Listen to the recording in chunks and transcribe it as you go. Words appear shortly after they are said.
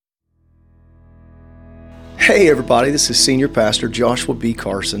Hey everybody, this is Senior Pastor Joshua B.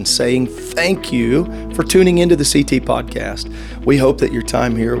 Carson saying thank you for tuning into the CT Podcast. We hope that your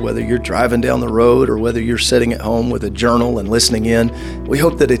time here, whether you're driving down the road or whether you're sitting at home with a journal and listening in, we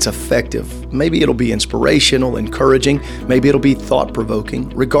hope that it's effective. Maybe it'll be inspirational, encouraging, maybe it'll be thought-provoking.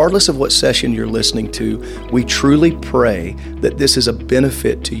 Regardless of what session you're listening to, we truly pray that this is a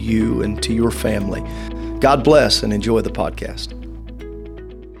benefit to you and to your family. God bless and enjoy the podcast.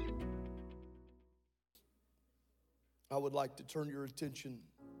 I would like to turn your attention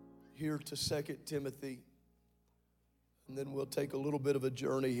here to 2 Timothy, and then we'll take a little bit of a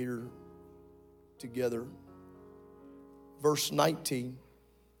journey here together. Verse 19,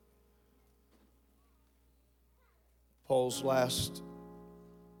 Paul's last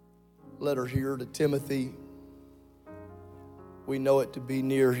letter here to Timothy. We know it to be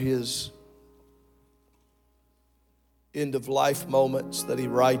near his end of life moments that he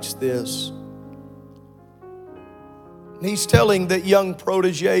writes this. He's telling that young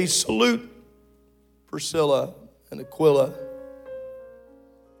protege, salute Priscilla and Aquila,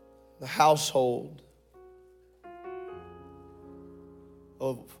 the household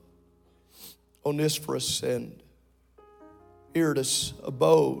of Onesiphorus and Eurydice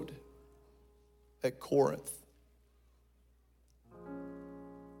abode at Corinth.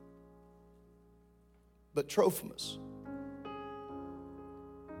 But Trophimus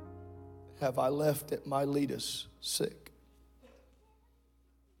have I left at Miletus sick.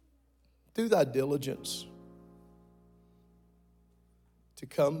 Do thy diligence to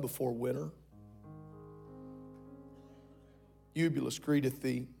come before winter. Eubulus greeteth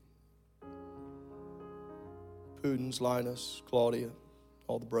thee. Pudens, Linus, Claudia,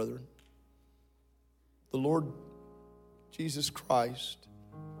 all the brethren. The Lord Jesus Christ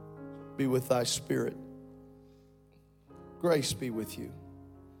be with thy spirit. Grace be with you.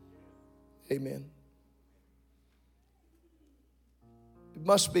 Amen. It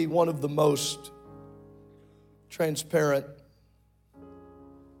must be one of the most transparent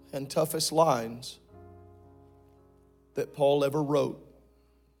and toughest lines that Paul ever wrote.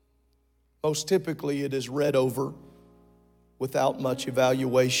 Most typically, it is read over without much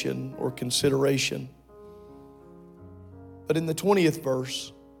evaluation or consideration. But in the 20th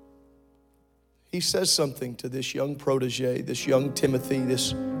verse, he says something to this young protege, this young Timothy,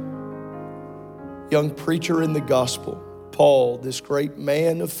 this young preacher in the gospel. Paul, this great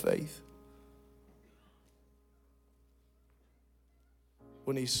man of faith,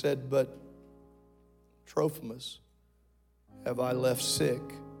 when he said, but Trophimus have I left sick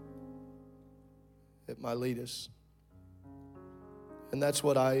at Miletus. And that's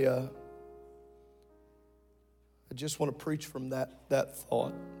what I just want to preach from that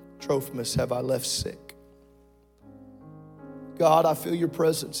thought. Trophimus have I left sick. God, I feel your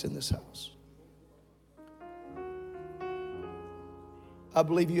presence in this house. I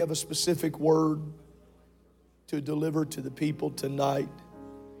believe you have a specific word to deliver to the people tonight.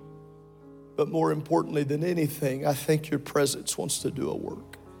 But more importantly than anything, I think your presence wants to do a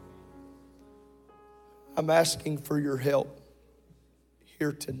work. I'm asking for your help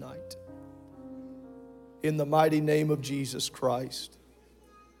here tonight. In the mighty name of Jesus Christ.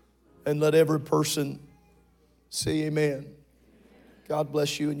 And let every person say amen. God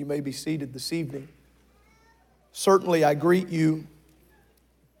bless you, and you may be seated this evening. Certainly I greet you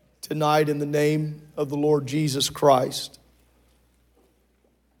tonight in the name of the Lord Jesus Christ.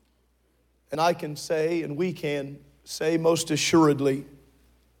 And I can say, and we can say most assuredly,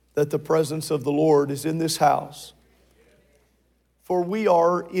 that the presence of the Lord is in this house. For we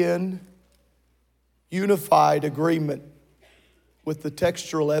are in unified agreement with the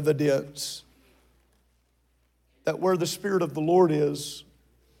textual evidence that where the Spirit of the Lord is,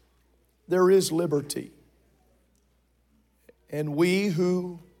 there is liberty. And we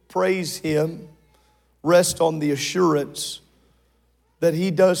who praise Him rest on the assurance that He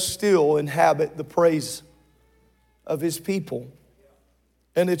does still inhabit the praise of His people.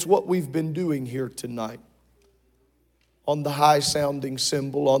 And it's what we've been doing here tonight. On the high sounding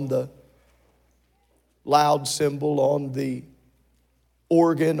cymbal, on the loud cymbal, on the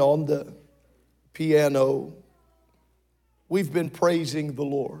organ, on the piano. We've been praising the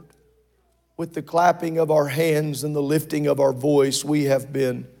Lord. With the clapping of our hands and the lifting of our voice, we have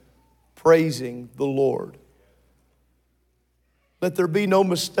been praising the Lord. Let there be no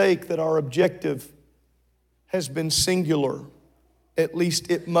mistake that our objective has been singular. At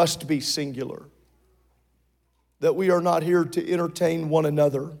least it must be singular. That we are not here to entertain one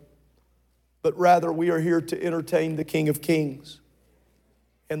another, but rather we are here to entertain the King of Kings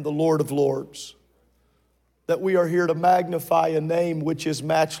and the Lord of Lords. That we are here to magnify a name which is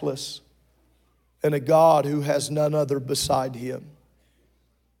matchless and a God who has none other beside him.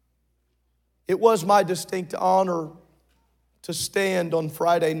 It was my distinct honor to stand on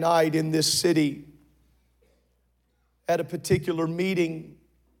Friday night in this city at a particular meeting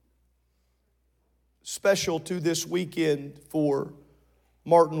special to this weekend for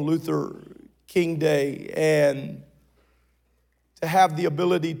Martin Luther King Day, and to have the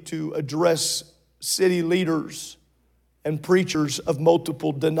ability to address city leaders and preachers of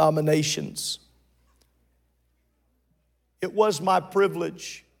multiple denominations. It was my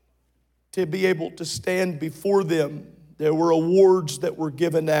privilege to be able to stand before them. There were awards that were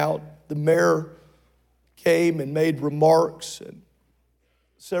given out. The mayor came and made remarks, and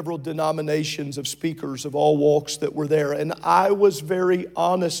several denominations of speakers of all walks that were there. And I was very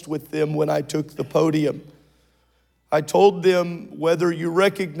honest with them when I took the podium. I told them, whether you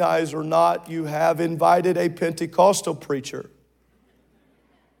recognize or not, you have invited a Pentecostal preacher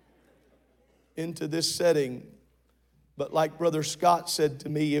into this setting. But like Brother Scott said to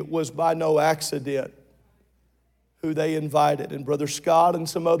me, it was by no accident who they invited. And Brother Scott and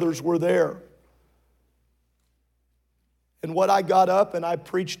some others were there. And what I got up and I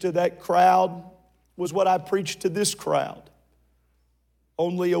preached to that crowd was what I preached to this crowd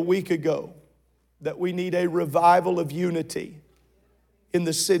only a week ago, that we need a revival of unity in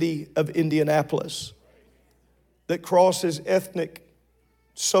the city of Indianapolis that crosses ethnic,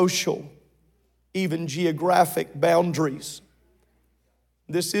 social, even geographic boundaries.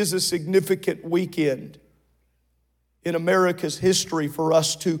 This is a significant weekend in America's history for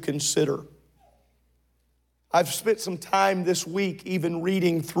us to consider. I've spent some time this week even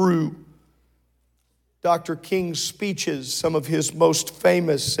reading through Dr. King's speeches, some of his most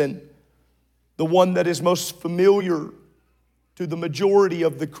famous, and the one that is most familiar to the majority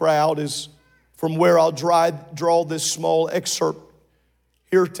of the crowd is from where I'll draw this small excerpt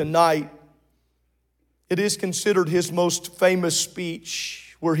here tonight. It is considered his most famous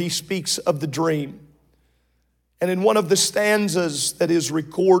speech, where he speaks of the dream. And in one of the stanzas that is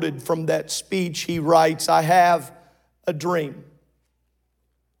recorded from that speech, he writes, "I have a dream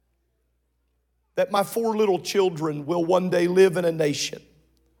that my 4 little children will one day live in a nation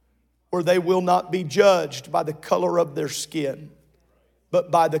where they will not be judged by the color of their skin,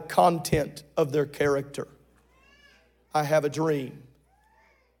 but by the content of their character. I have a dream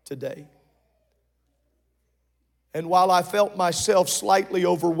today." And while I felt myself slightly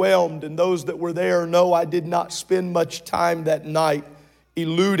overwhelmed, and those that were there know I did not spend much time that night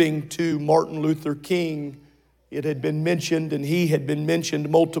alluding to Martin Luther King. It had been mentioned, and he had been mentioned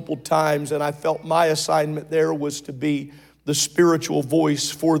multiple times, and I felt my assignment there was to be the spiritual voice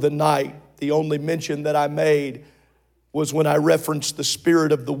for the night. The only mention that I made was when I referenced the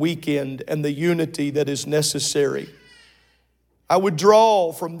spirit of the weekend and the unity that is necessary. I would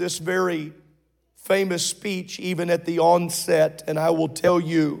draw from this very famous speech even at the onset, and I will tell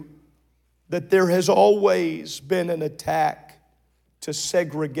you that there has always been an attack to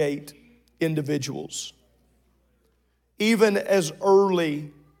segregate individuals. Even as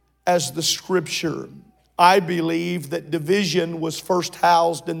early as the Scripture, I believe that division was first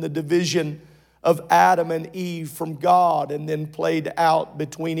housed in the division of Adam and Eve from God, and then played out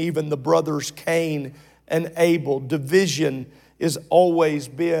between even the brothers Cain and Abel. Division has always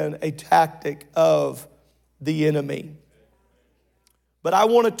been a tactic of the enemy. But I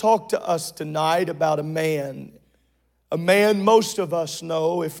want to talk to us tonight about a man most of us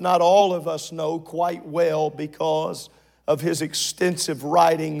know, if not all of us know quite well because of his extensive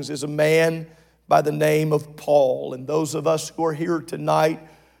writings, is a man by the name of Paul. And those of us who are here tonight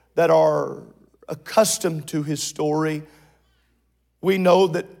that are accustomed to his story, we know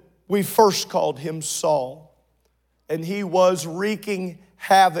that we first called him Saul. And he was wreaking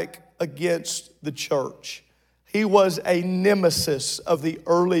havoc against the church. He was a nemesis of the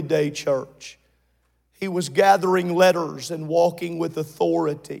early day church. He was gathering letters and walking with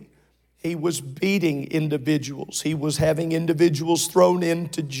authority. He was beating individuals. He was having individuals thrown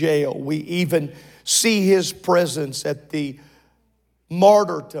into jail. We even see his presence at the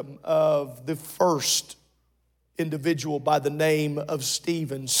martyrdom of the first individual by the name of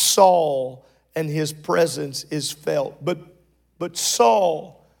Stephen. Saul, and his presence is felt. But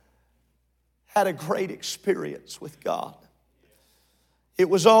Saul had a great experience with God. It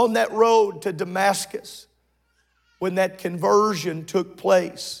was on that road to Damascus when that conversion took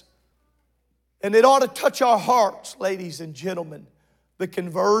place. And it ought to touch our hearts, ladies and gentlemen, the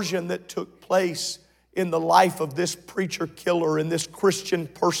conversion that took place in the life of this preacher killer and this Christian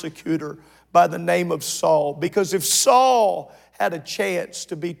persecutor by the name of Saul. Because if Saul had a chance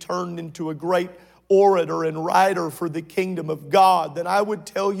to be turned into a great orator and writer for the kingdom of God, then I would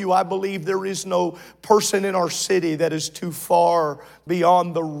tell you I believe there is no person in our city that is too far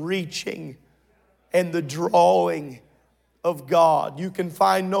beyond the reaching and the drawing of God. You can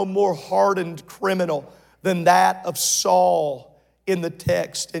find no more hardened criminal than that of Saul in the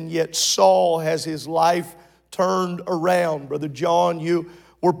text, and yet Saul has his life turned around. Brother John, you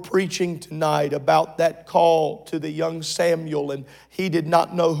were preaching tonight about that call to the young Samuel, and he did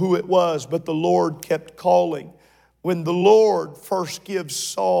not know who it was, but the Lord kept calling. When the Lord first gives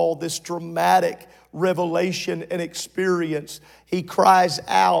Saul this dramatic revelation and experience, he cries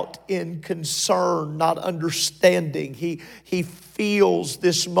out in concern, not understanding. He feels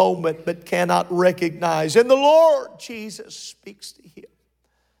this moment but cannot recognize. And the Lord Jesus speaks to him.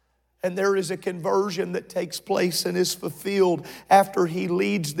 And there is a conversion that takes place and is fulfilled after he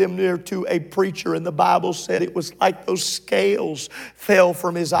leads them near to a preacher. And the Bible said it was like those scales fell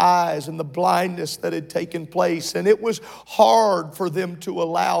from his eyes and the blindness that had taken place. And it was hard for them to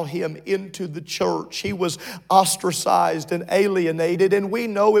allow him into the church. He was ostracized and alienated. And we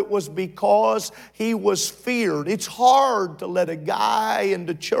know it was because he was feared. It's hard to let a guy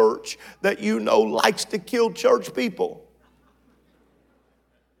into church that you know likes to kill church people.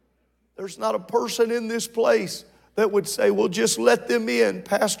 There's not a person in this place that would say, well, just let them in.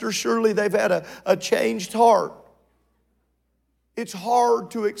 Pastor, surely they've had a changed heart. It's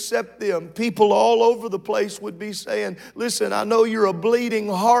hard to accept them. People all over the place would be saying, listen, I know you're a bleeding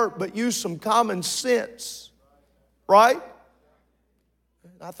heart, but use some common sense. Right?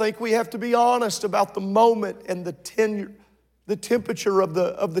 I think we have to be honest about the moment and the temperature of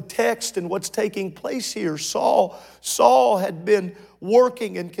the text and what's taking place here. Saul had been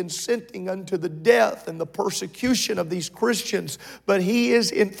working and consenting unto the death and the persecution of these Christians, but he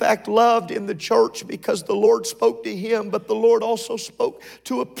is in fact loved in the church because the Lord spoke to him, but the Lord also spoke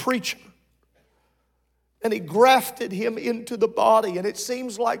to a preacher. And he grafted him into the body. And it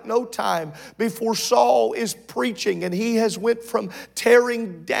seems like no time before Saul is preaching. And he has went from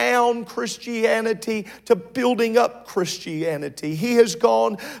tearing down Christianity to building up Christianity. He has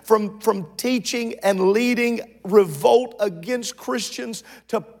gone from teaching and leading revolt against Christians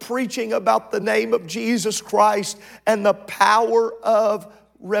to preaching about the name of Jesus Christ and the power of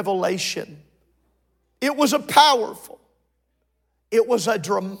revelation. It was a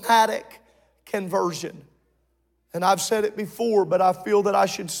dramatic conversion. And I've said it before, but I feel that I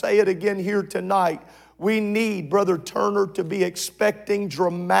should say it again here tonight. We need, Brother Turner, to be expecting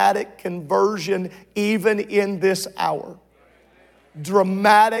dramatic conversion even in this hour.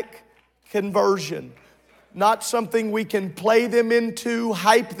 Dramatic conversion. Not something we can play them into,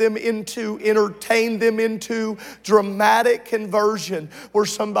 hype them into, entertain them into. Dramatic conversion where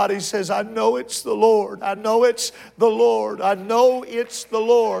somebody says, I know it's the Lord. I know it's the Lord. I know it's the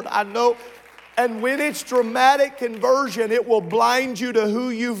Lord. I know. And when it's dramatic conversion, it will blind you to who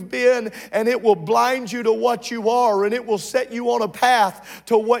you've been, and it will blind you to what you are, and it will set you on a path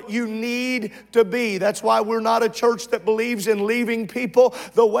to what you need to be. That's why we're not a church that believes in leaving people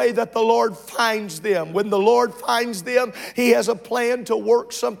the way that the Lord finds them. When the Lord finds them, He has a plan to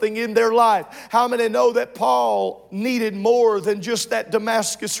work something in their life. How many know that Paul needed more than just that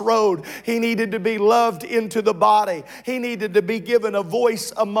Damascus road? He needed to be loved into the body. He needed to be given a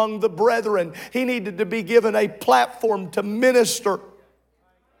voice among the brethren. He needed to be given a platform to minister.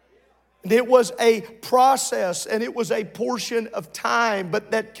 And it was a process and it was a portion of time,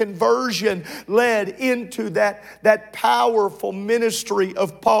 but that conversion led into that powerful ministry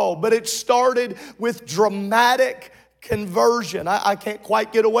of Paul. But it started with dramatic conversion. I can't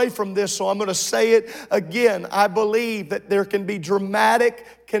quite get away from this, so I'm going to say it again. I believe that there can be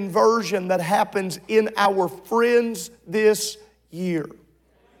dramatic conversion that happens in our friends this year.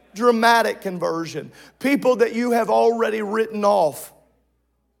 Dramatic conversion. People that you have already written off,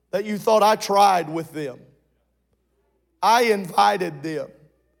 that you thought, I tried with them. I invited them.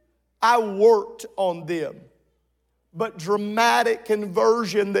 I worked on them. But dramatic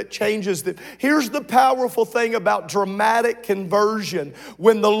conversion that changes them. Here's the powerful thing about dramatic conversion.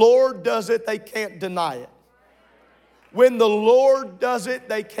 When the Lord does it, they can't deny it. When the Lord does it,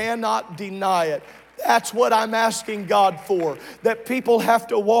 they cannot deny it. That's what I'm asking God for. That people have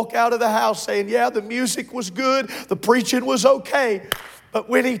to walk out of the house saying, yeah, the music was good, the preaching was okay, but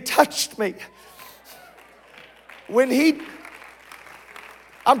when He touched me,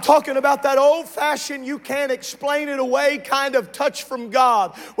 I'm talking about that old-fashioned, you can't explain it away kind of touch from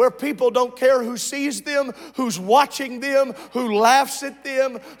God, where people don't care who sees them, who's watching them, who laughs at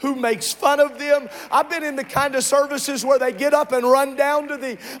them, who makes fun of them. I've been in the kind of services where they get up and run down to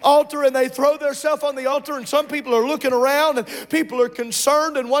the altar and they throw themselves on the altar, and some people are looking around and people are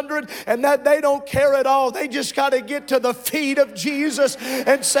concerned and wondering, and that they don't care at all. They just got to get to the feet of Jesus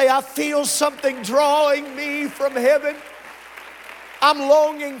and say, I feel something drawing me from heaven. I'm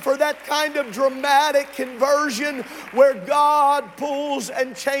longing for that kind of dramatic conversion where God pulls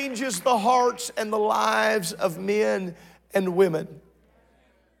and changes the hearts and the lives of men and women.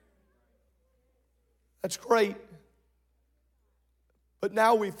 That's great. But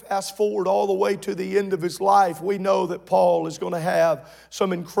now we fast forward all the way to the end of his life. We know that Paul is going to have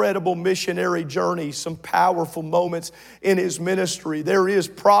some incredible missionary journeys, some powerful moments in his ministry. There is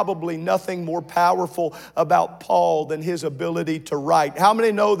probably nothing more powerful about Paul than his ability to write. How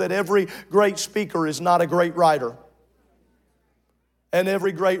many know that every great speaker is not a great writer? And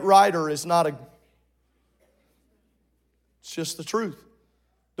every great writer is not a... It's just the truth.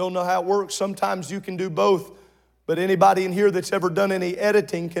 Don't know how it works. Sometimes you can do both. But anybody in here that's ever done any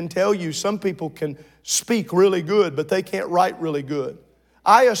editing can tell you some people can speak really good, but they can't write really good.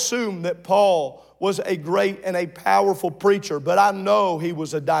 I assume that Paul was a great and a powerful preacher, but I know he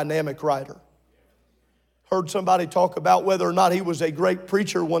was a dynamic writer. Heard somebody talk about whether or not he was a great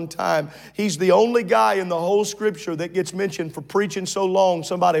preacher one time. He's the only guy in the whole scripture that gets mentioned for preaching so long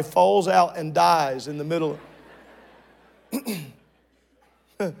somebody falls out and dies in the middle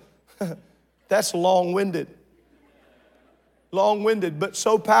of... That's long-winded. Long-winded, but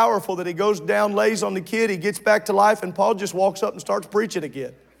so powerful that he goes down, lays on the kid, he gets back to life, and Paul just walks up and starts preaching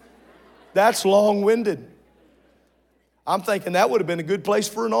again. That's long-winded. I'm thinking that would have been a good place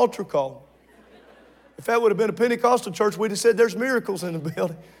for an altar call. If that would have been a Pentecostal church, we'd have said there's miracles in the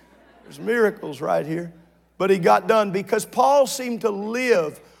building. There's miracles right here. But he got done because Paul seemed to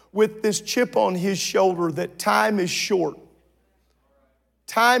live with this chip on his shoulder that time is short.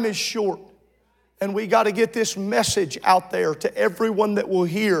 Time is short. And we got to get this message out there to everyone that will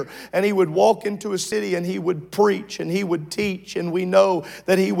hear. And he would walk into a city and he would preach and he would teach. And we know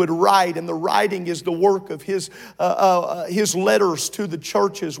that he would write. And the writing is the work of his letters to the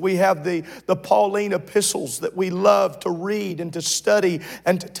churches. We have the Pauline epistles that we love to read and to study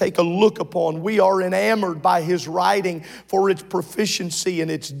and to take a look upon. We are enamored by his writing for its proficiency and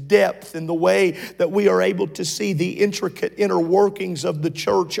its depth and the way that we are able to see the intricate inner workings of the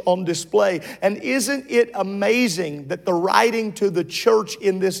church on display. And isn't it amazing that the writing to the church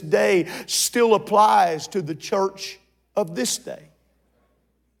in this day still applies to the church of this day?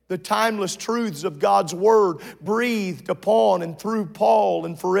 The timeless truths of God's Word breathed upon and through Paul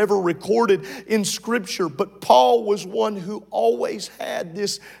and forever recorded in Scripture. But Paul was one who always had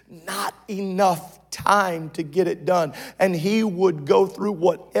this not enough time to get it done. And he would go through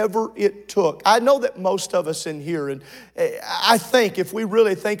whatever it took. I know that most of us in here, and I think if we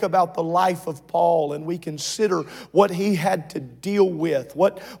really think about the life of Paul and we consider what he had to deal with,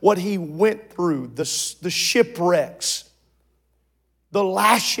 what he went through, the shipwrecks, the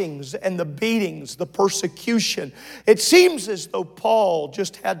lashings and the beatings, the persecution. It seems as though Paul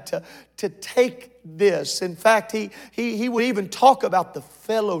just had to take this. In fact, he would even talk about the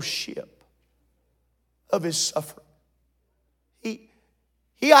fellowship of his suffering.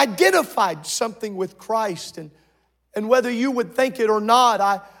 He identified something with Christ, and whether you would think it or not,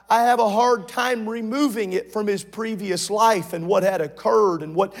 I have a hard time removing it from his previous life and what had occurred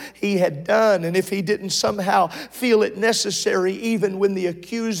and what he had done. And if he didn't somehow feel it necessary, even when the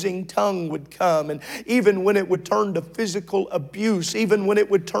accusing tongue would come, and even when it would turn to physical abuse, even when it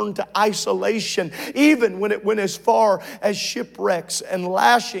would turn to isolation, even when it went as far as shipwrecks and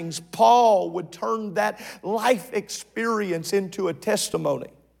lashings, Paul would turn that life experience into a testimony.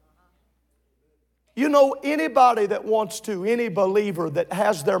 You know, anybody that wants to, any believer that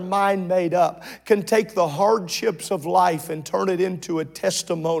has their mind made up can take the hardships of life and turn it into a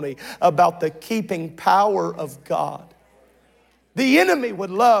testimony about the keeping power of God. The enemy would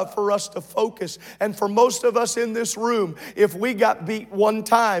love for us to focus, and for most of us in this room, if we got beat one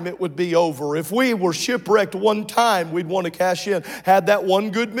time, it would be over. If we were shipwrecked one time, we'd want to cash in. Had that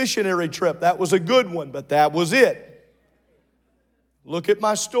one good missionary trip, that was a good one, but that was it. Look at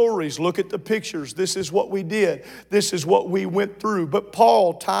my stories. Look at the pictures. This is what we did. This is what we went through. But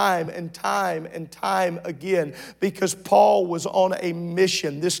Paul, time and time and time again, because Paul was on a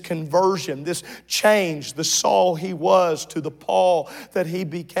mission, this conversion, this change, the Saul he was to the Paul that he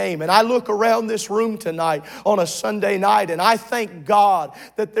became. And I look around this room tonight on a Sunday night, and I thank God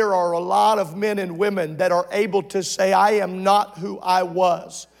that there are a lot of men and women that are able to say, I am not who I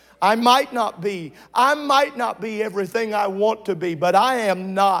was. I might not be everything I want to be, but I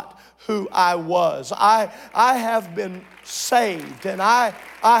am not who I was. I have been saved, and I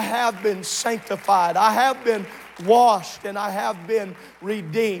have been sanctified. I have been washed, and I have been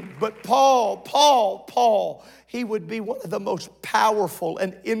redeemed. But Paul, he would be one of the most powerful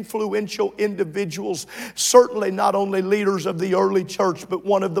and influential individuals, certainly not only leaders of the early church, but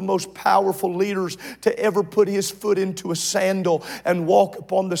one of the most powerful leaders to ever put his foot into a sandal and walk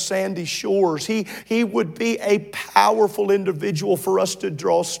upon the sandy shores. He would be a powerful individual for us to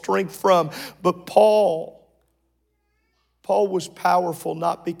draw strength from. But Paul was powerful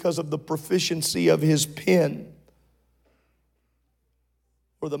not because of the proficiency of his pen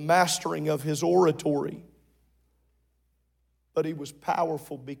or the mastering of his oratory, but he was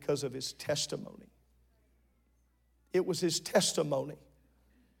powerful because of his testimony. It was his testimony.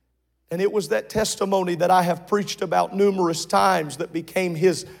 And it was that testimony that I have preached about numerous times that became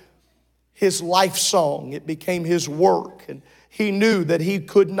his life song. It became his work. And he knew that he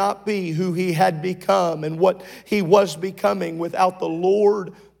could not be who he had become and what he was becoming without the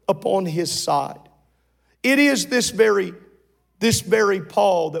Lord upon his side. It is this very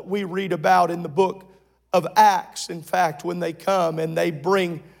Paul that we read about in the book of Acts. In fact, when they come and they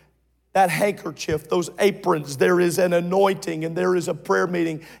bring that handkerchief, those aprons, there is an anointing and there is a prayer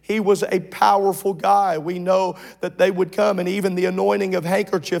meeting. He was a powerful guy. We know that they would come, and even the anointing of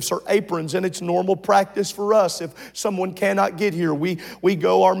handkerchiefs or aprons, and it's normal practice for us. If someone cannot get here, we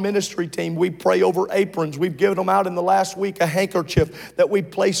go, our ministry team, we pray over aprons. We've given them out in the last week a handkerchief that we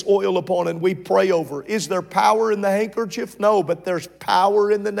place oil upon and we pray over. Is there power in the handkerchief? No, but there's power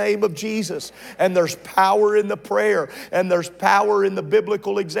in the name of Jesus, and there's power in the prayer, and there's power in the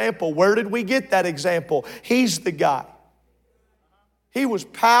biblical example. Where did we get that example? He's the guy. He was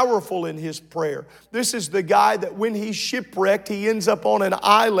powerful in his prayer. This is the guy that when he's shipwrecked, he ends up on an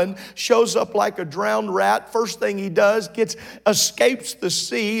island, shows up like a drowned rat. First thing he does, escapes the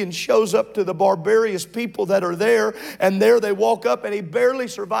sea and shows up to the barbarous people that are there. And there they walk up, and he barely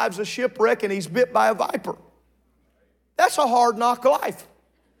survives a shipwreck, and he's bit by a viper. That's a hard knock life.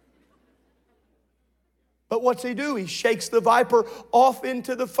 But what's he do? He shakes the viper off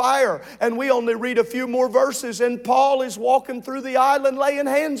into the fire. And we only read a few more verses, and Paul is walking through the island laying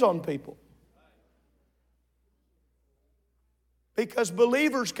hands on people. Because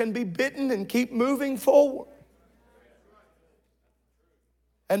believers can be bitten and keep moving forward.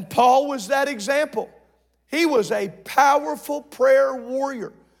 And Paul was that example. He was a powerful prayer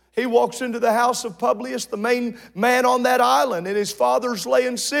warrior. He walks into the house of Publius, the main man on that island, and his father's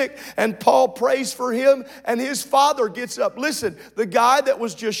laying sick, and Paul prays for him, and his father gets up. Listen, the guy that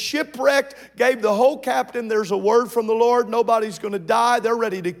was just shipwrecked gave the whole captain, there's a word from the Lord, nobody's going to die, they're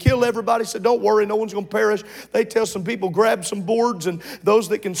ready to kill everybody. Said, don't worry, no one's going to perish. They tell some people, grab some boards, and those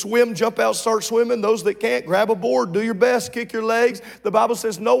that can swim, jump out, start swimming. Those that can't, grab a board, do your best, kick your legs. The Bible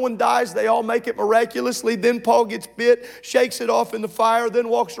says no one dies, they all make it miraculously. Then Paul gets bit, shakes it off in the fire, then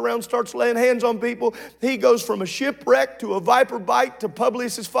walks around, starts laying hands on people. He goes from a shipwreck to a viper bite to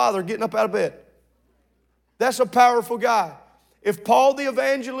Publius' father getting up out of bed. That's a powerful guy. If Paul the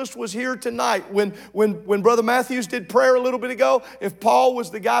evangelist was here tonight, when Brother Matthews did prayer a little bit ago, if Paul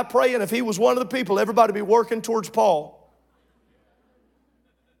was the guy praying, if he was one of the people, everybody would be working towards Paul.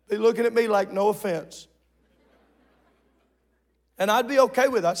 Be looking at me like, no offense. And I'd be okay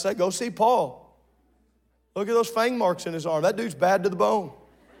with it. I'd say, go see Paul. Look at those fang marks in his arm. That dude's bad to the bone.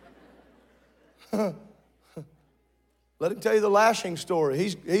 Let him tell you the lashing story.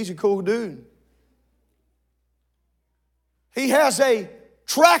 He's a cool dude. He has a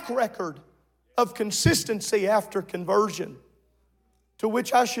track record of consistency after conversion, to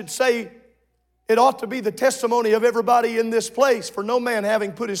which I should say it ought to be the testimony of everybody in this place, for no man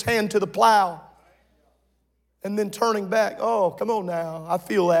having put his hand to the plow and then turning back. Oh, come on now, I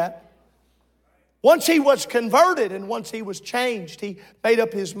feel that. Once he was converted and once he was changed, he made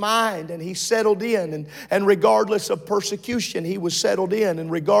up his mind and he settled in. And regardless of persecution, he was settled in.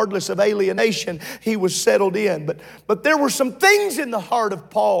 And regardless of alienation, he was settled in. But there were some things in the heart of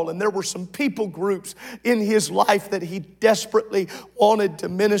Paul, and there were some people groups in his life that he desperately wanted to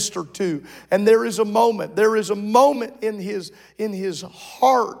minister to. And there is a moment in his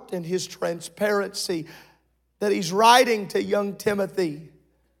heart and his transparency that he's writing to young Timothy.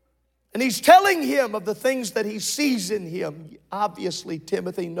 And he's telling him of the things that he sees in him. Obviously,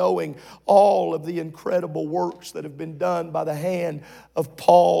 Timothy knowing all of the incredible works that have been done by the hand of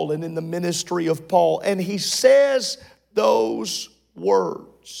Paul and in the ministry of Paul. And he says those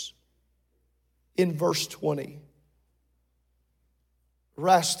words in verse 20.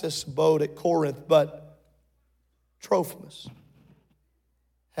 Erastus abode at Corinth, but Trophimus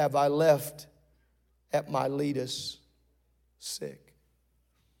have I left at Miletus sick.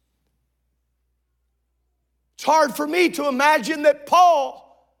 It's hard for me to imagine that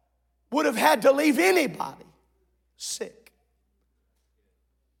Paul would have had to leave anybody sick.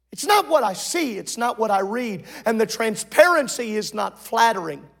 It's not what I see, it's not what I read, and the transparency is not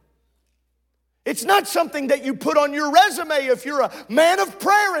flattering. It's not something that you put on your resume if you're a man of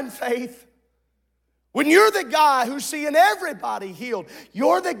prayer and faith. When you're the guy who's seeing everybody healed,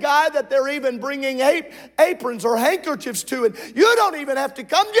 you're the guy that they're even bringing aprons or handkerchiefs to, and you don't even have to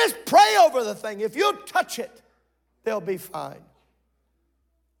come, just pray over the thing. If you touch it, they'll be fine.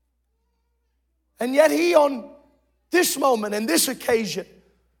 And yet he, on this moment and this occasion,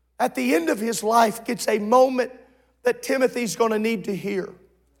 at the end of his life, gets a moment that Timothy's going to need to hear.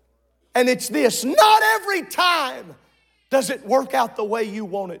 And it's this: not every time does it work out the way you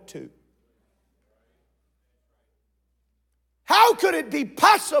want it to. How could it be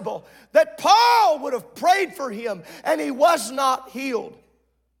possible that Paul would have prayed for him and he was not healed?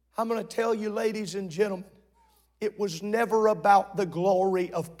 I'm going to tell you, ladies and gentlemen, it was never about the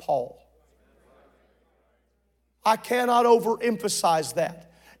glory of Paul. I cannot overemphasize that.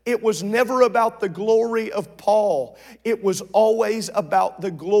 It was never about the glory of Paul. It was always about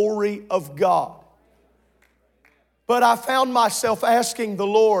the glory of God. But I found myself asking the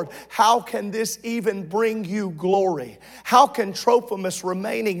Lord, how can this even bring you glory? How can Trophimus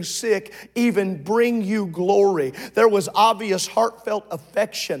remaining sick even bring you glory? There was obvious heartfelt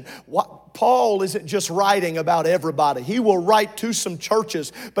affection. Paul isn't just writing about everybody. He will write to some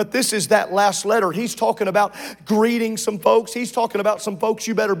churches, but this is that last letter. He's talking about greeting some folks. He's talking about some folks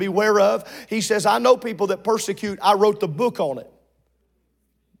you better beware of. He says, I know people that persecute. I wrote the book on it.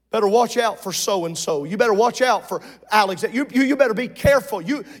 Better watch out for so-and-so. You better watch out for Alex. You better be careful.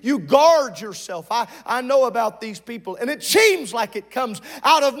 You guard yourself. I know about these people. And it seems like it comes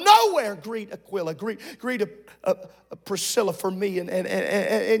out of nowhere. Greet Aquila. Greet Priscilla for me.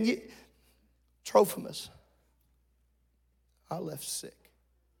 And Trophimus, I left sick.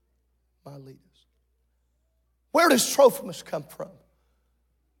 Miletus. Where does Trophimus come from?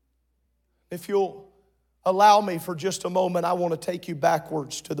 If you'll allow me for just a moment, I want to take you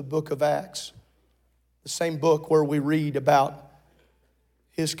backwards to the book of Acts, the same book where we read about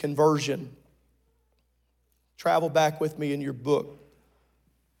his conversion. Travel back with me in your book.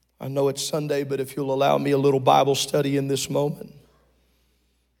 I know it's Sunday, but if you'll allow me a little Bible study in this moment.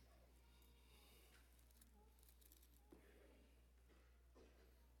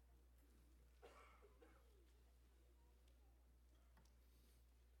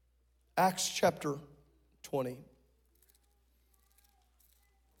 Acts chapter 20.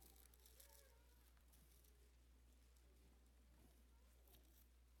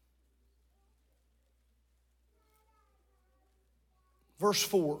 Verse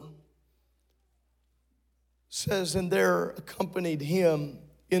 4 says, and there accompanied him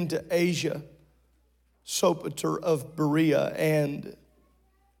into Asia Sopater of Berea, and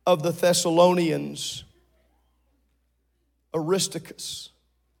of the Thessalonians Aristarchus,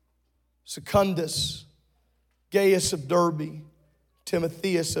 Secundus, Gaius of Derbe,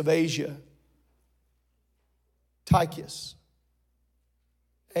 Timotheus of Asia, Tychus,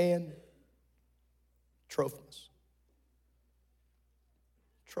 and Trophimus.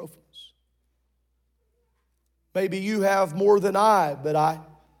 Trophimus. Maybe you have more than I, but I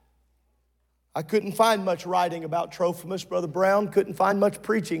couldn't find much writing about Trophimus. Brother Brown couldn't find much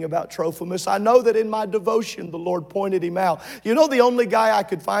preaching about Trophimus. I know that in my devotion, the Lord pointed him out. You know, the only guy I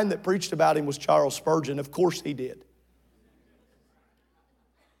could find that preached about him was Charles Spurgeon. Of course he did.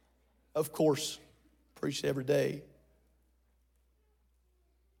 Of course, preached every day.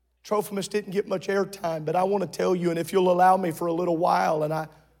 Trophimus didn't get much airtime, but I want to tell you, and if you'll allow me for a little while, and I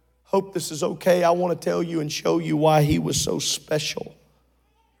hope this is okay, I want to tell you and show you why he was so special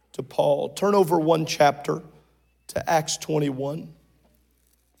to Paul. Turn over one chapter to Acts 21.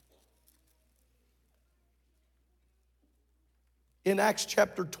 In Acts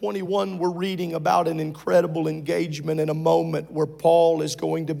chapter 21, we're reading about an incredible engagement in a moment where Paul is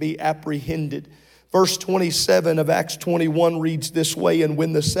going to be apprehended. Verse 27 of Acts 21 reads this way, and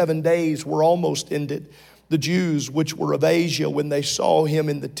when the 7 days were almost ended, The Jews which were of Asia, when they saw him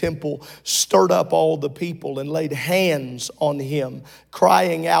in the temple, stirred up all the people and laid hands on him,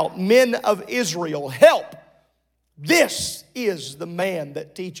 crying out, Men of Israel, help! This is the man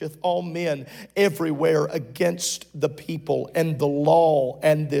that teacheth all men everywhere against the people and the law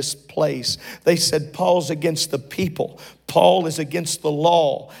and this place. They said, Paul's against the people, Paul is against the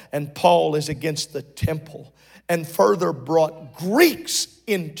law, and Paul is against the temple. And further brought Greeks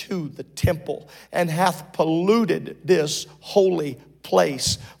into the temple, and hath polluted this holy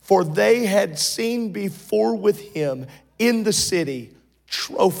place. For they had seen before with him in the city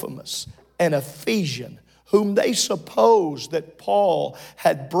Trophimus, an Ephesian, whom they supposed that Paul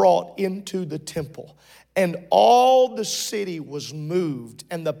had brought into the temple. And all the city was moved,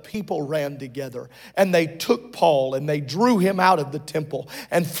 and the people ran together. And they took Paul, and they drew him out of the temple.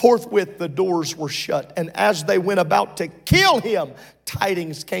 And forthwith the doors were shut. And as they went about to kill him,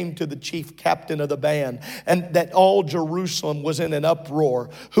 tidings came to the chief captain of the band, and that all Jerusalem was in an uproar,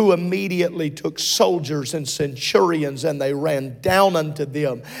 who immediately took soldiers and centurions, and they ran down unto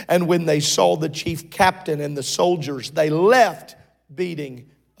them. And when they saw the chief captain and the soldiers, they left beating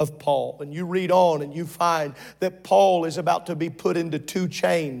of Paul. And you read on and you find that Paul is about to be put into 2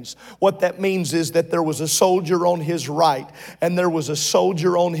 chains. What that means is that there was a soldier on his right and there was a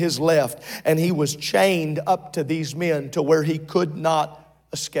soldier on his left, and he was chained up to these men to where he could not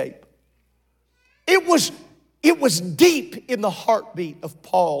escape. It was deep in the heartbeat of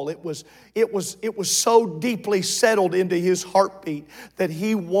Paul. It was so deeply settled into his heartbeat that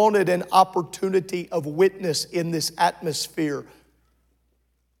he wanted an opportunity of witness in this atmosphere.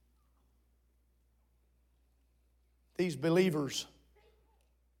 These believers,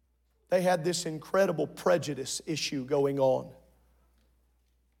 they had this incredible prejudice issue going on.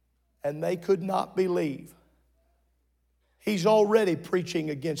 And they could not believe. He's already preaching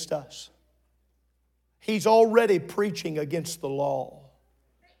against us. He's already preaching against the law.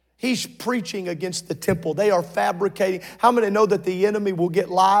 He's preaching against the temple. They are fabricating. How many know that the enemy will get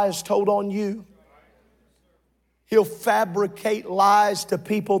lies told on you? He'll fabricate lies to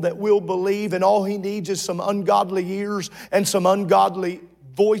people that will believe, and all he needs is some ungodly ears and some ungodly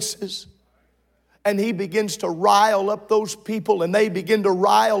voices. And he begins to rile up those people, and they begin to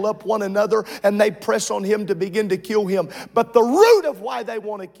rile up one another, and they press on him to begin to kill him. But the root of why they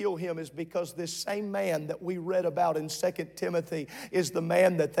want to kill him is because this same man that we read about in 2 Timothy is the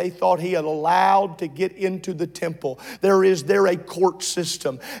man that they thought he had allowed to get into the temple. There a court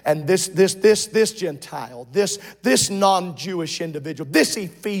system, and this Gentile, this non-Jewish individual, this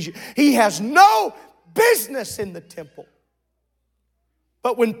Ephesian, he has no business in the temple.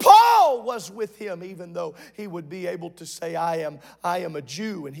 But when Paul was with him, even though he would be able to say, I am a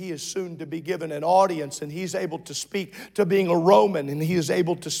Jew, and he is soon to be given an audience, and he's able to speak to being a Roman, and he is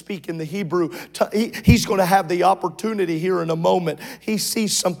able to speak in the Hebrew. He's going to have the opportunity here in a moment. He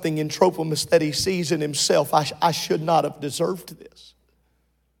sees something in Trophimus that he sees in himself. I should not have deserved this.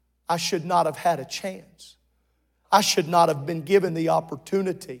 I should not have had a chance. I should not have been given the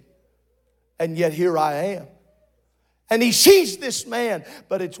opportunity. And yet here I am. And he sees this man,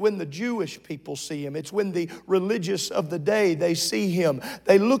 but it's when the Jewish people see him. It's when the religious of the day, they see him.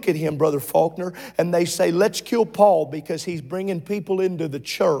 They look at him, Brother Faulkner, and they say, let's kill Paul because he's bringing people into the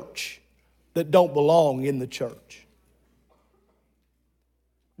church that don't belong in the church.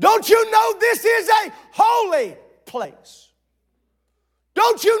 Don't you know this is a holy place?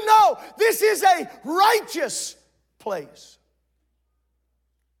 Don't you know this is a righteous place?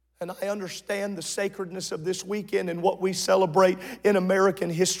 And I understand the sacredness of this weekend and what we celebrate in American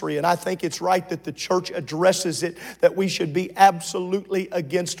history. And I think it's right that the church addresses it, that we should be absolutely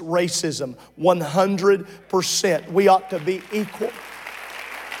against racism. 100%. We ought to be equal.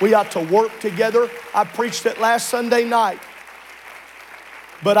 We ought to work together. I preached it last Sunday night.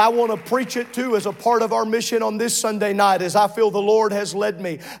 But I want to preach it too as a part of our mission on this Sunday night, as I feel the Lord has led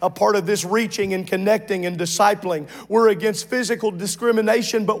me, a part of this reaching and connecting and discipling. We're against physical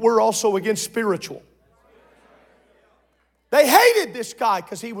discrimination, but we're also against spiritual. They hated this guy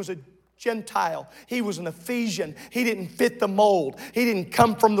because he was a Gentile. He was an Ephesian. He didn't fit the mold. He didn't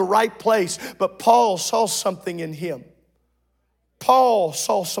come from the right place. But Paul saw something in him. Paul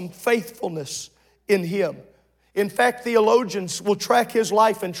saw some faithfulness in him. In fact, theologians will track his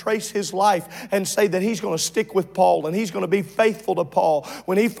life and trace his life and say that he's going to stick with Paul and he's going to be faithful to Paul.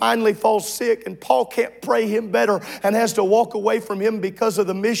 When he finally falls sick and Paul can't pray him better and has to walk away from him because of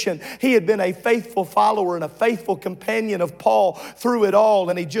the mission, he had been a faithful follower and a faithful companion of Paul through it all,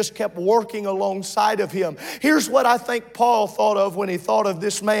 and he just kept working alongside of him. Here's what I think Paul thought of when he thought of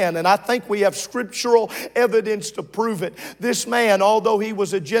this man, and I think we have scriptural evidence to prove it. This man, although he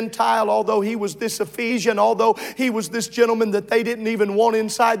was a Gentile, although he was this Ephesian, although he was this gentleman that they didn't even want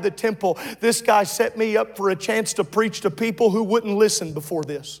inside the temple, this guy set me up for a chance to preach to people who wouldn't listen before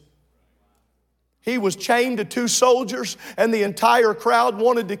this. He was chained to 2 soldiers, and the entire crowd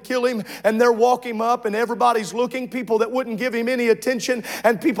wanted to kill him, and they're walking him up, and everybody's looking, people that wouldn't give him any attention,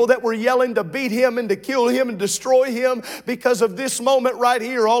 and people that were yelling to beat him and to kill him and destroy him because of this moment right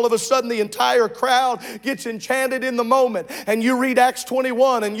here. All of a sudden, the entire crowd gets enchanted in the moment. And you read Acts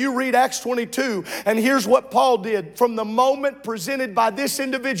 21, and you read Acts 22, and here's what Paul did. From the moment presented by this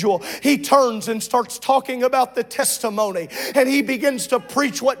individual, he turns and starts talking about the testimony, and he begins to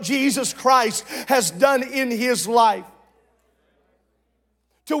preach what Jesus Christ has done in his life.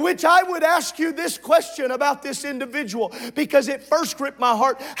 To which I would ask you this question about this individual, because it first gripped my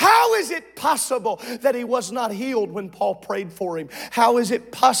heart. How is it possible that he was not healed when Paul prayed for him? How is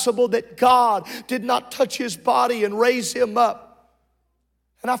it possible that God did not touch his body and raise him up?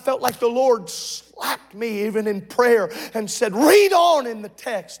 And I felt like the Lord slapped me even in prayer and said, read on in the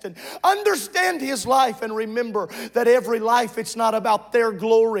text and understand his life, and remember that every life, it's not about their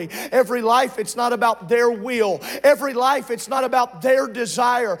glory. Every life, it's not about their will. Every life, it's not about their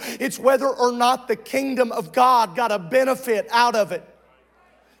desire. It's whether or not the kingdom of God got a benefit out of it.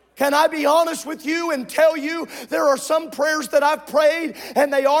 Can I be honest with you and tell you there are some prayers that I've prayed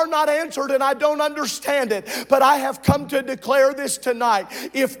and they are not answered and I don't understand it. But I have come to declare this tonight.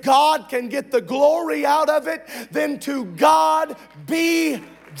 If God can get the glory out of it, then to God be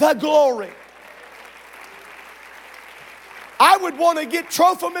the glory. I would want to get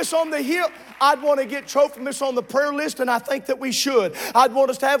Trophimus on the hill. I'd want to get Trophimus on the prayer list, and I think that we should. I'd want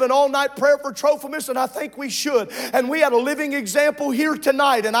us to have an all-night prayer for Trophimus, and I think we should. And we had a living example here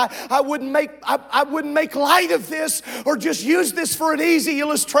tonight, and I wouldn't make light of this or just use this for an easy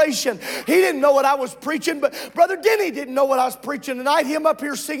illustration. He didn't know what I was preaching, but Brother Denny didn't know what I was preaching tonight. Him up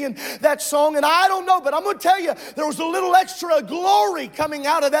here singing that song, and I don't know, but I'm going to tell you, there was a little extra glory coming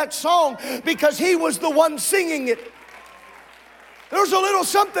out of that song because he was the one singing it. There's a little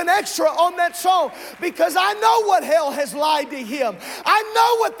something extra on that song because I know what hell has lied to him. I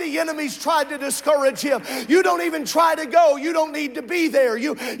know what the enemy's tried to discourage him. You don't even try to go. You don't need to be there.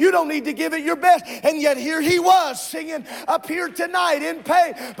 You don't need to give it your best. And yet here he was singing up here tonight in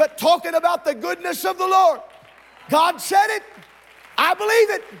pain, but talking about the goodness of the Lord. God said it. I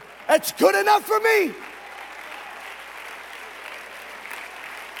believe it. It's good enough for me.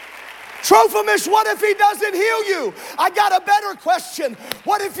 Trophimus, what if he doesn't heal you? I got a better question.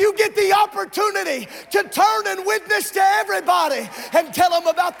 What if you get the opportunity to turn and witness to everybody and tell them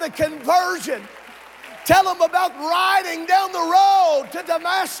about the conversion? Tell them about riding down the road to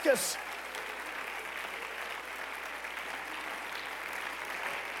Damascus.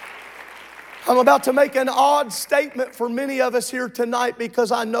 I'm about to make an odd statement for many of us here tonight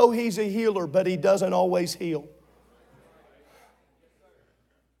because I know he's a healer, but he doesn't always heal.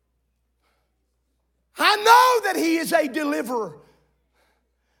 I know that he is a deliverer,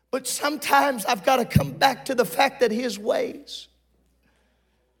 but sometimes I've got to come back to the fact that his ways,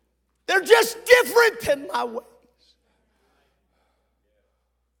 they're just different than my ways.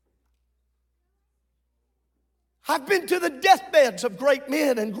 I've been to the deathbeds of great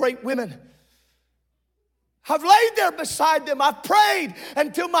men and great women. I've laid there beside them. I've prayed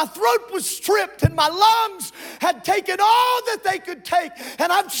until my throat was stripped and my lungs had taken all that they could take.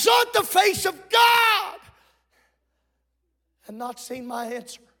 And I've sought the face of God and not seen my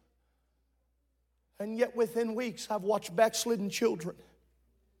answer. And yet within weeks, I've watched backslidden children.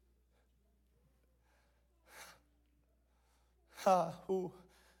 I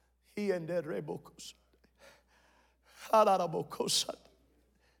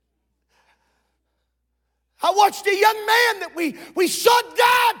watched a young man that we sought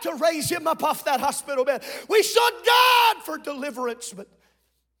God to raise him up off that hospital bed. We sought God for deliverance, but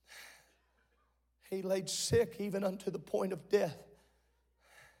he laid sick even unto the point of death.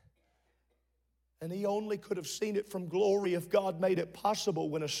 And he only could have seen it from glory if God made it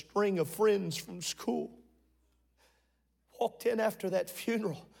possible when a string of friends from school walked in after that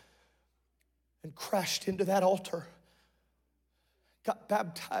funeral and crashed into that altar, got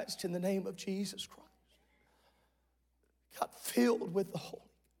baptized in the name of Jesus Christ. Got filled with the Holy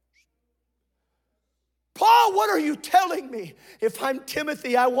Ghost. Paul God, what are you telling me? If I'm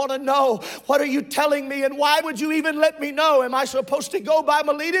Timothy, I want to know, what are you telling me, and why would you even let me know? Am I supposed to go by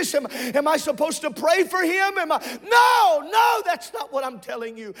Miletus? Am I supposed to pray for him? No, that's not what I'm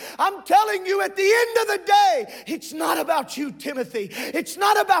telling you. I'm telling you, at the end of the day, it's not about you, Timothy. It's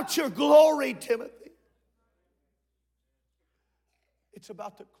not about your glory, Timothy. It's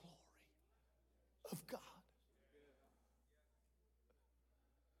about the glory of God.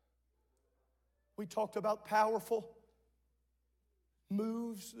 We talked about powerful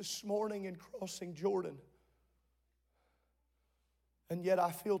moves this morning in crossing Jordan. And yet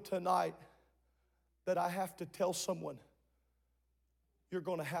I feel tonight that I have to tell someone, you're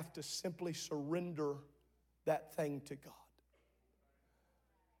going to have to simply surrender that thing to God.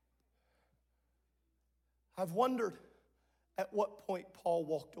 I've wondered at what point Paul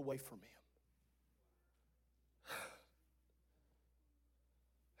walked away from him.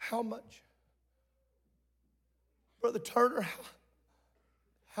 How much? Brother Turner,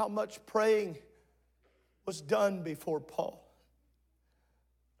 how much praying was done before Paul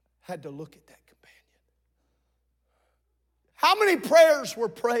had to look at that companion? How many prayers were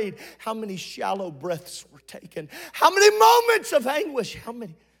prayed? How many shallow breaths were taken? How many moments of anguish?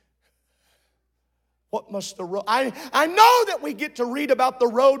 What must the road? I know that we get to read about the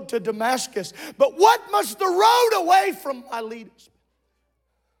road to Damascus, but what must the road away from Miletus?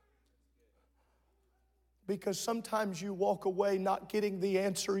 Because sometimes you walk away not getting the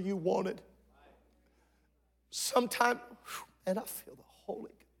answer you wanted. Sometimes, and I feel the Holy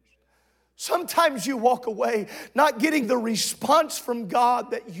Ghost. Sometimes you walk away not getting the response from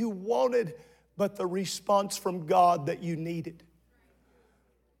God that you wanted, but the response from God that you needed,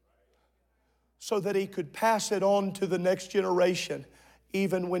 so that He could pass it on to the next generation.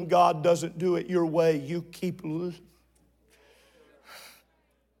 Even when God doesn't do it your way, you keep.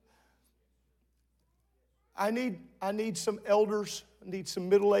 I need some elders, I need some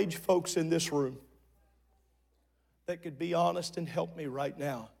middle-aged folks in this room that could be honest and help me right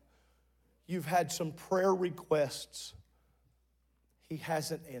now. You've had some prayer requests He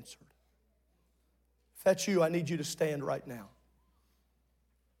hasn't answered. If that's you, I need you to stand right now.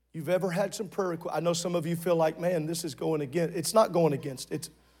 You've ever had some prayer requests? I know some of you feel like, man, this is going against. It's not going against.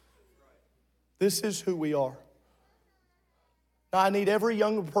 This is who we are. Now, I need every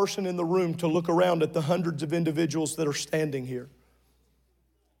young person in the room to look around at the hundreds of individuals that are standing here.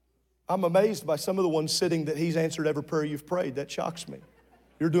 I'm amazed by some of the ones sitting that He's answered every prayer you've prayed. That shocks me.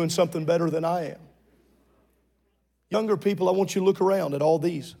 You're doing something better than I am. Younger people, I want you to look around at all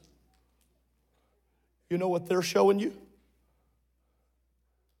these. You know what they're showing you?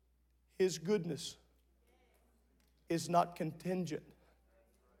 His goodness is not contingent.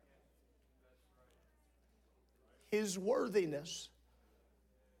 His worthiness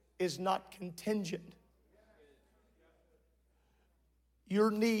is not contingent. Your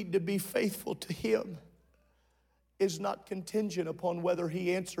need to be faithful to Him is not contingent upon whether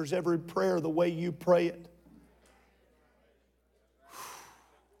He answers every prayer the way you pray it.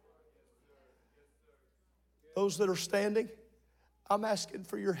 Those that are standing, I'm asking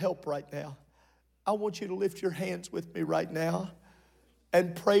for your help right now. I want you to lift your hands with me right now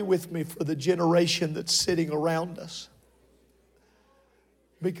and pray with me for the generation that's sitting around us.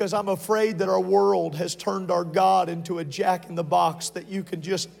 Because I'm afraid that our world has turned our God into a jack-in-the-box that you can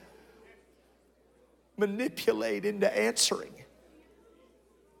just manipulate into answering.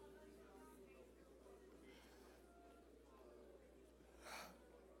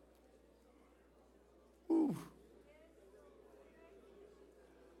 Ooh.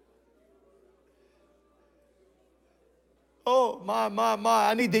 Oh, my.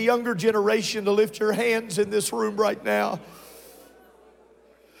 I need the younger generation to lift your hands in this room right now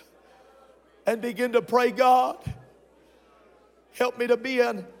and begin to pray, God, help me to be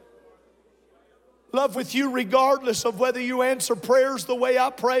in love with you regardless of whether you answer prayers the way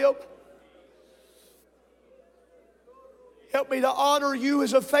I pray them. Help me to honor you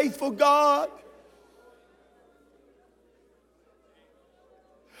as a faithful God.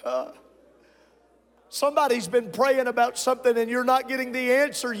 Somebody's been praying about something and you're not getting the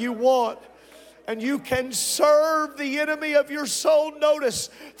answer you want. And you can serve the enemy of your soul, notice,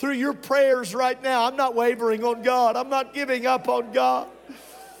 through your prayers right now. I'm not wavering on God. I'm not giving up on God.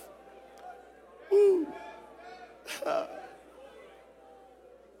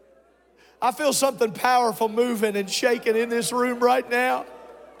 I feel something powerful moving and shaking in this room right now.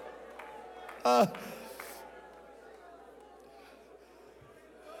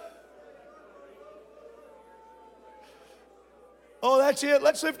 Oh, that's it.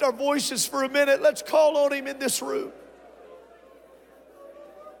 Let's lift our voices for a minute. Let's call on Him in this room.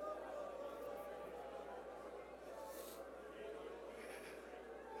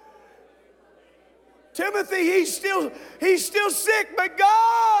 Timothy, he's still sick, but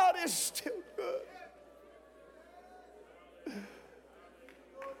God is still good.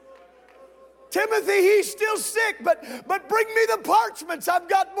 Timothy, he's still sick, but bring me the parchments. I've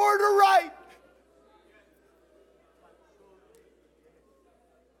got more to write.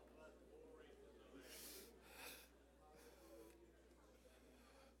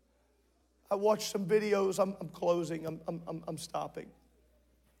 I watched some videos. I'm closing. I'm stopping.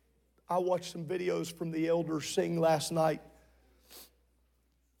 I watched some videos from the elders sing last night.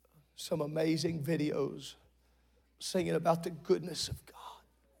 Some amazing videos singing about the goodness of God.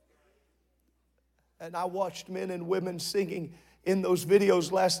 And I watched men and women singing in those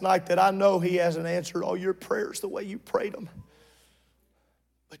videos last night that I know He hasn't answered all your prayers the way you prayed them.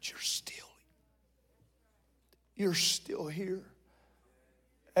 But you're still here.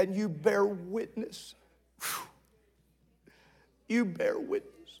 And you bear witness. You bear witness.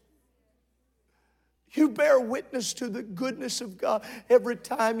 You bear witness to the goodness of God. Every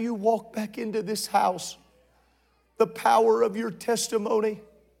time you walk back into this house, the power of your testimony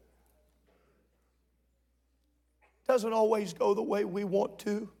doesn't always go the way we want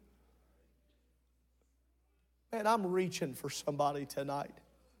to. Man, I'm reaching for somebody tonight.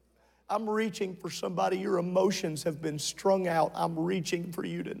 I'm reaching for somebody. Your emotions have been strung out. I'm reaching for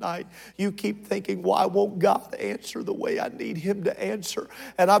you tonight. You keep thinking, why won't God answer the way I need Him to answer?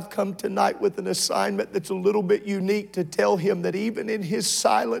 And I've come tonight with an assignment that's a little bit unique to tell Him that even in His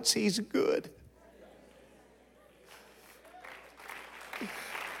silence, He's good.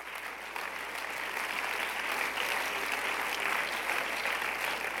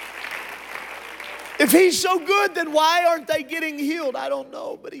 If He's so good, then why aren't they getting healed? I don't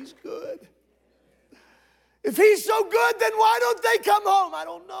know, but He's good. If He's so good, then why don't they come home? I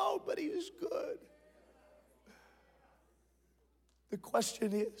don't know, but He's good. The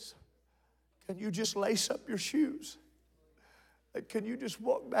question is, can you just lace up your shoes? And can you just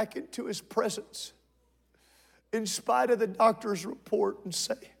walk back into His presence in spite of the doctor's report and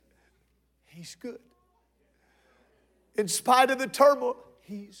say, He's good. In spite of the turmoil,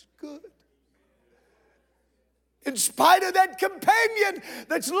 He's good. In spite of that companion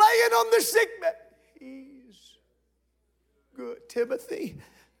that's laying on the sick bed, He's good. Timothy,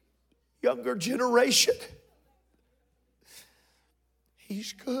 younger generation,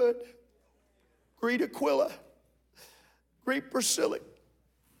 He's good. Greet Aquila. Greet Priscilla.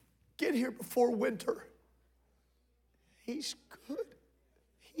 Get here before winter. He's good.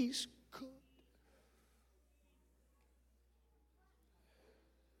 He's good.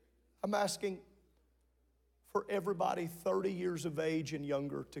 I'm asking for everybody 30 years of age and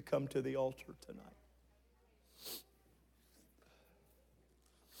younger to come to the altar tonight.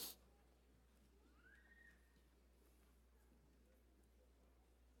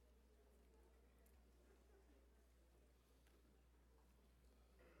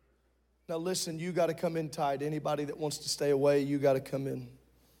 Now listen, you got to come in tight. Anybody that wants to stay away, you got to come in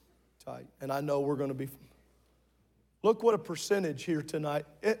tight. And I know we're going to be... Look what a percentage here tonight.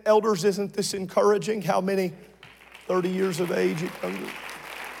 Elders, isn't this encouraging? How many 30 years of age and younger?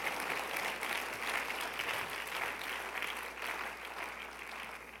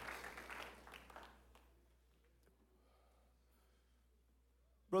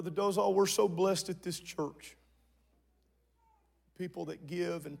 Brother Dozal, we're so blessed at this church. People that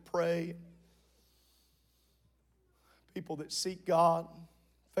give and pray. People that seek God,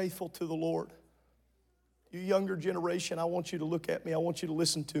 faithful to the Lord. You younger generation, I want you to look at me. I want you to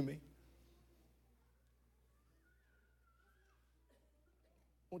listen to me. I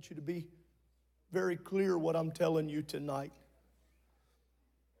want you to be very clear what I'm telling you tonight.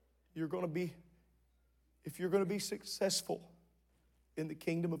 If you're going to be successful in the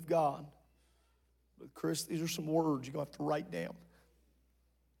kingdom of God, but Chris, these are some words you're going to have to write down.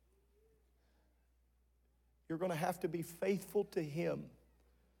 You're going to have to be faithful to Him.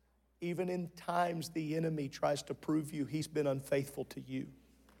 Even in times the enemy tries to prove you he's been unfaithful to you.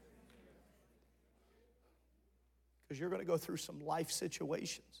 Because you're going to go through some life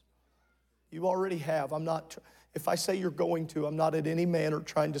situations. You already have. If I say you're going to, I'm not in any manner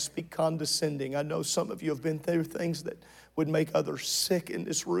trying to speak condescending. I know some of you have been through things that would make others sick in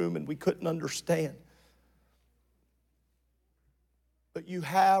this room and we couldn't understand. But you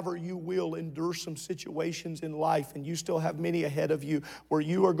have or you will endure some situations in life, and you still have many ahead of you where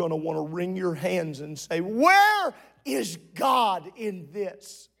you are going to want to wring your hands and say, where is God in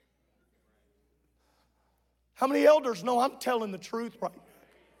this? How many elders know I'm telling the truth right now?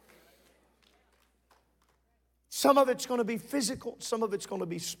 Some of it's going to be physical. Some of it's going to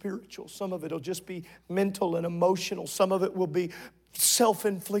be spiritual. Some of it will just be mental and emotional. Some of it will be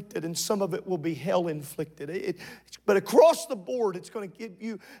self-inflicted, and some of it will be hell-inflicted. But across the board, it's going to give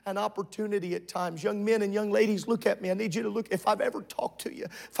you an opportunity at times. Young men and young ladies, look at me. I need you to look. If I've ever talked to you,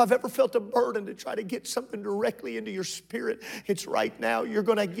 if I've ever felt a burden to try to get something directly into your spirit, it's right now. You're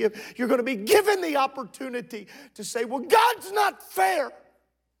going to be given the opportunity to say, well, God's not fair.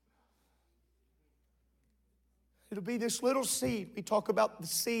 It'll be this little seed. We talk about the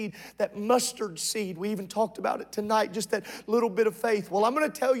seed, that mustard seed. We even talked about it tonight, just that little bit of faith. Well, I'm going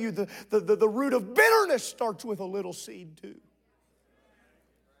to tell you the root of bitterness starts with a little seed too.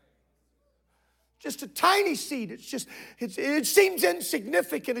 Just a tiny seed. It seems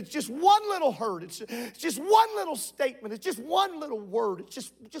insignificant. It's just one little hurt. It's just one little statement. It's just one little word. It's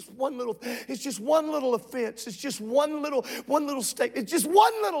just one little offense. It's just one little statement. It's just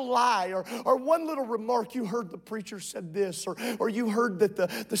one little lie or one little remark. You heard the preacher said this, or you heard that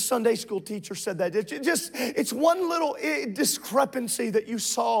the Sunday school teacher said that. It's one little discrepancy that you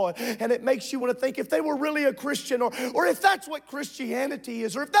saw, and it makes you want to think if they were really a Christian, or if that's what Christianity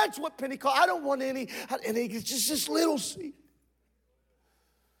is, or if that's what Pentecost. I don't want and it's just this little seed.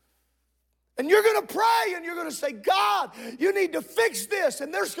 And you're going to pray and you're going to say, God, you need to fix this.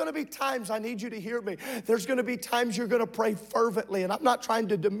 And there's going to be times, I need you to hear me. There's going to be times you're going to pray fervently. And I'm not trying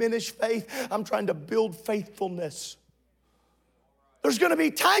to diminish faith. I'm trying to build faithfulness. There's going to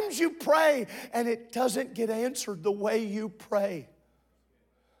be times you pray and it doesn't get answered the way you pray.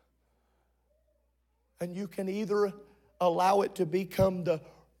 And you can either allow it to become the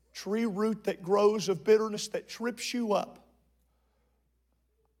tree root that grows of bitterness that trips you up,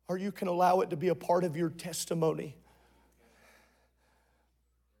 or you can allow it to be a part of your testimony.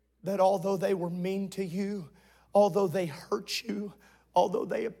 That although they were mean to you, although they hurt you, although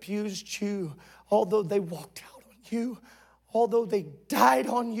they abused you, although they walked out on you, although they died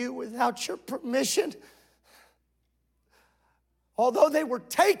on you without your permission, although they were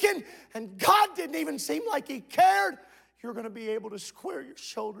taken and God didn't even seem like He cared, you're going to be able to square your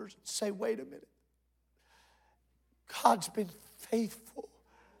shoulders and say, wait a minute. God's been faithful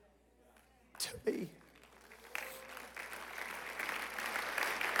to me.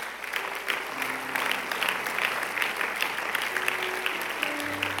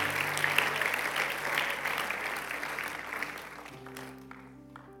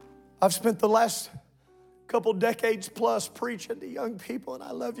 I've spent the last couple decades plus preaching to young people, and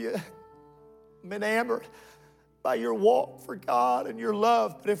I love you. I'm enamored by your walk for God and your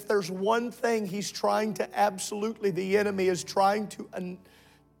love. But if there's one thing he's trying to absolutely, the enemy is trying to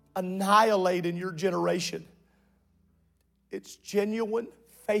annihilate in your generation, it's genuine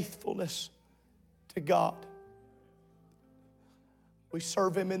faithfulness to God. We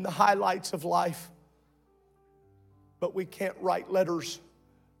serve him in the highlights of life, but we can't write letters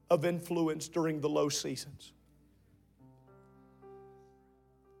of influence during the low seasons.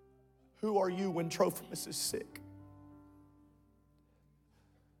 Who are you when Trophimus is sick?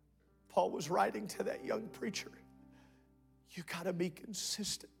 Paul was writing to that young preacher. You got to be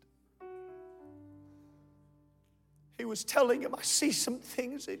consistent. He was telling him, I see some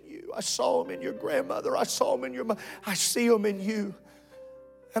things in you. I saw them in your grandmother. I saw them in your mother. I see them in you.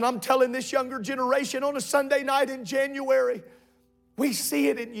 And I'm telling this younger generation on a Sunday night in January, we see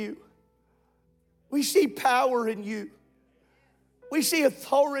it in you. We see power in you. We see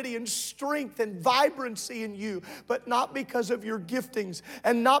authority and strength and vibrancy in you, but not because of your giftings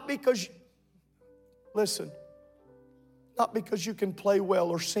and not because, listen, not because you can play well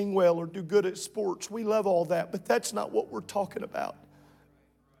or sing well or do good at sports. We love all that, but that's not what we're talking about.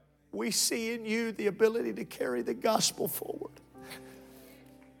 We see in you the ability to carry the gospel forward.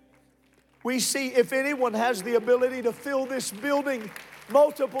 We see if anyone has the ability to fill this building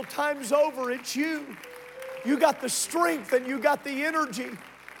multiple times over, it's you. You got the strength and you got the energy.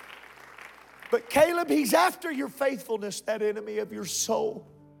 But Caleb, he's after your faithfulness, that enemy of your soul.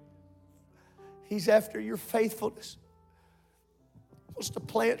 He's after your faithfulness. He wants to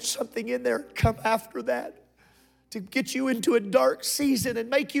plant something in there and come after that to get you into a dark season and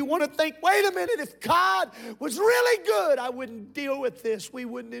make you want to think, wait a minute, if God was really good, I wouldn't deal with this. We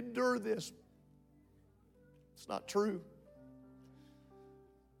wouldn't endure this. It's not true.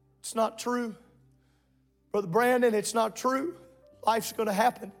 It's not true. Brother Brandon, it's not true. Life's going to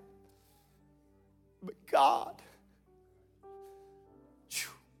happen. But God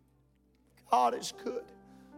is good.